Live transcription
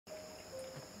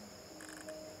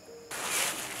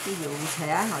这油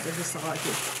菜啊，啥都是杀的。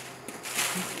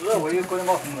是，我有个人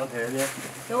把红烧菜的。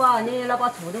有啊，你老把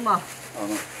土豆嘛。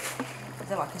嗯。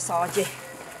再拿去杀去。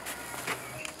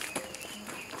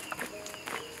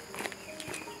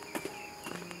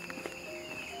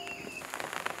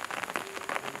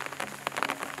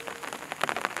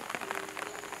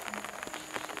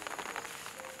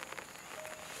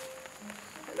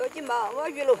落进毛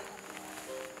鱼了。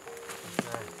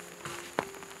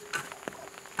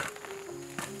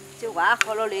这挖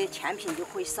好了的芡平就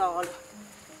可以撒了。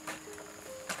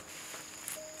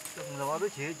这红烧挖都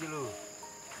切起了。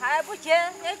还不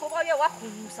切，那个把要挖红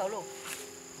烧了。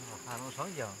寒露霜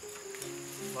降，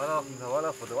挖了红烧，挖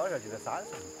了胡子挖下就在山上。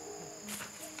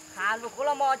寒露过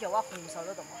了嘛，就挖红烧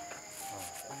了的嘛。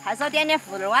还是要点点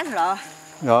胡豆豌豆了。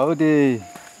要的。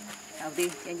要得，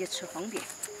点起吃方便。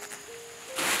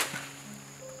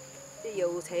这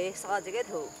油菜撒这个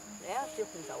头，那样这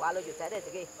红烧完了就栽在这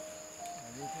个。你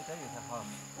就栽油菜好。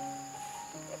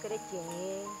要给它煎。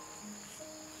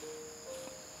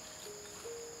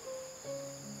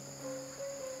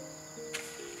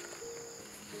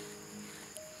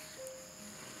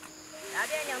那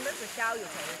边娘都是小油菜，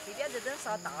这边这种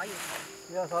撒大油菜。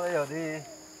你要撒的要的。是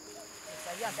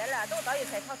一样在那种大油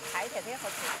菜炒菜才好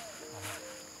吃。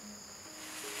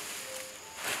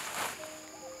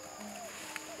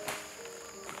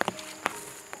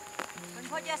陈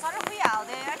婆姐烧点不要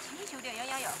的，要清秀点，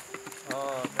要。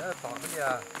哦，这是大个的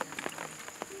啊。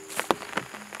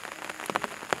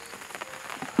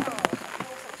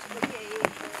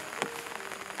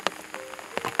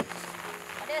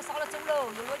杀了走了，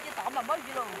又落起大毛毛鱼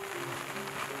了。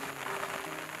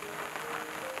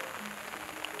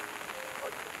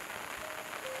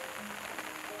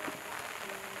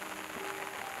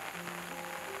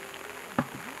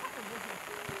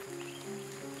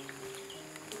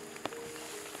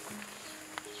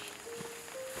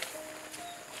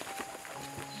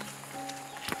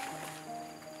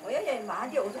我要慢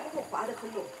点，我这不花得很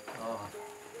了。哦。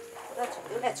我到处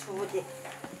头来出去。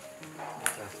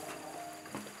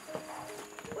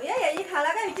我爷爷，你看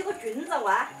那个有几个菌子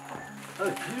哇？鸡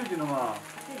就进了嘛。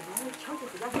你抢去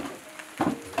这个。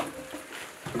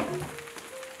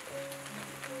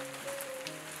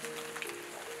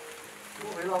我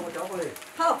会了，我交过来。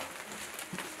好。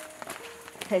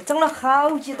还整了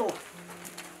好几朵。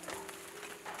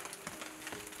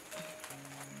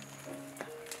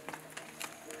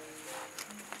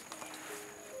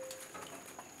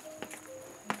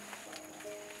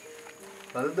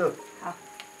那都。好。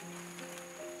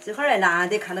这会儿来难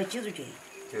得看到鸡肉菌。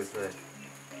就是。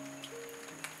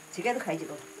这个都开几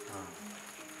朵。啊。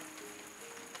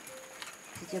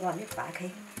这几朵还没掰开。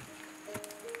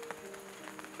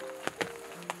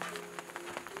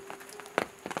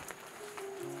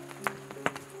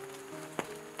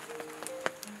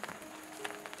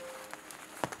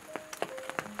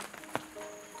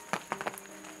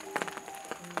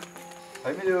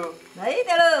还没有。没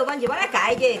得了，把你把它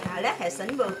盖起，看它还生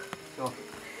不？行。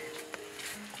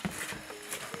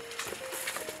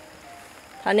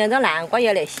他两张南瓜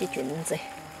要来洗菌子。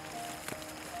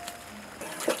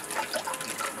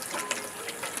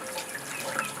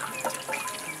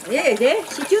哎，对，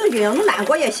洗菌菌用南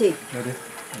瓜要洗。要的。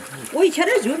我一切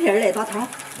点肉片来打汤。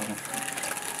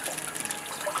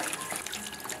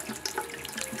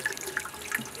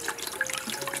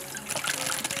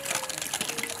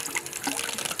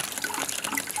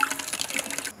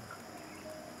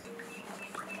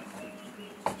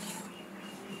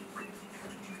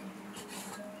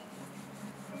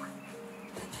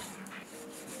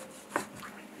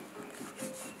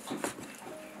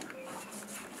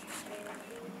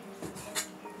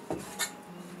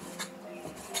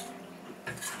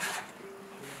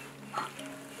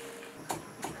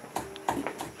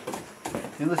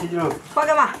现在洗几了？好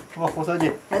干嘛？我火烧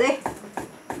去。要得，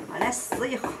把它撕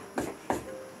一下。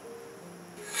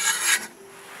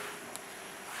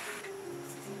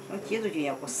用鸡肉菌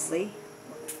要不撕。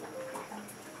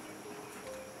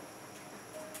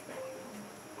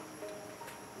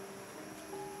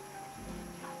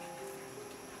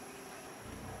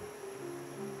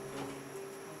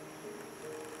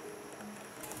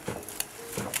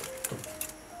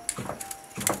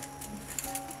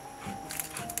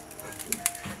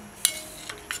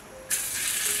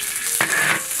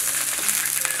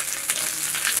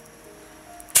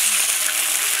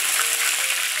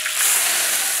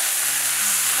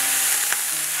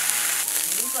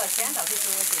先倒去隔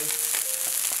节，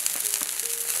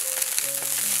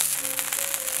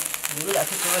又要去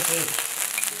隔节。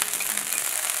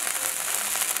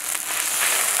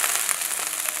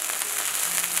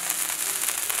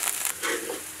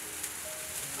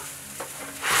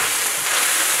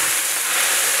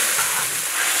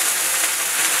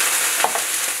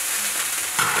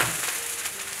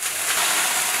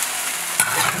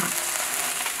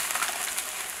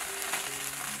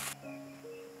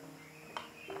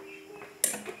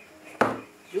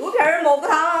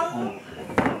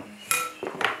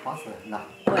吃，拿。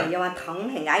喂，一碗汤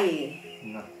很安逸。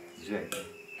拿，继续。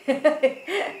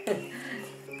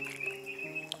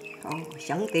哦，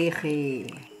香得很。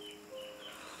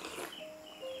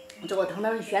这个汤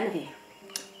头是鲜得很。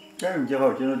两人结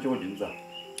好，捡了几个菌子。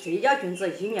这家菌子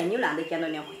一年2都捡了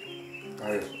2回。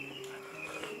哎。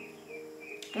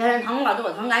你看这汤嘛，这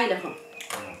个汤安逸得很。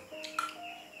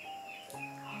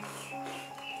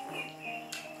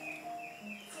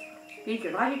比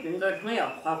其他些菌子汤要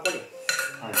滑火的。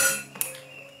哎。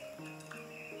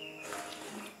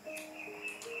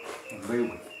美味。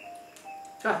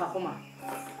这还好嘛？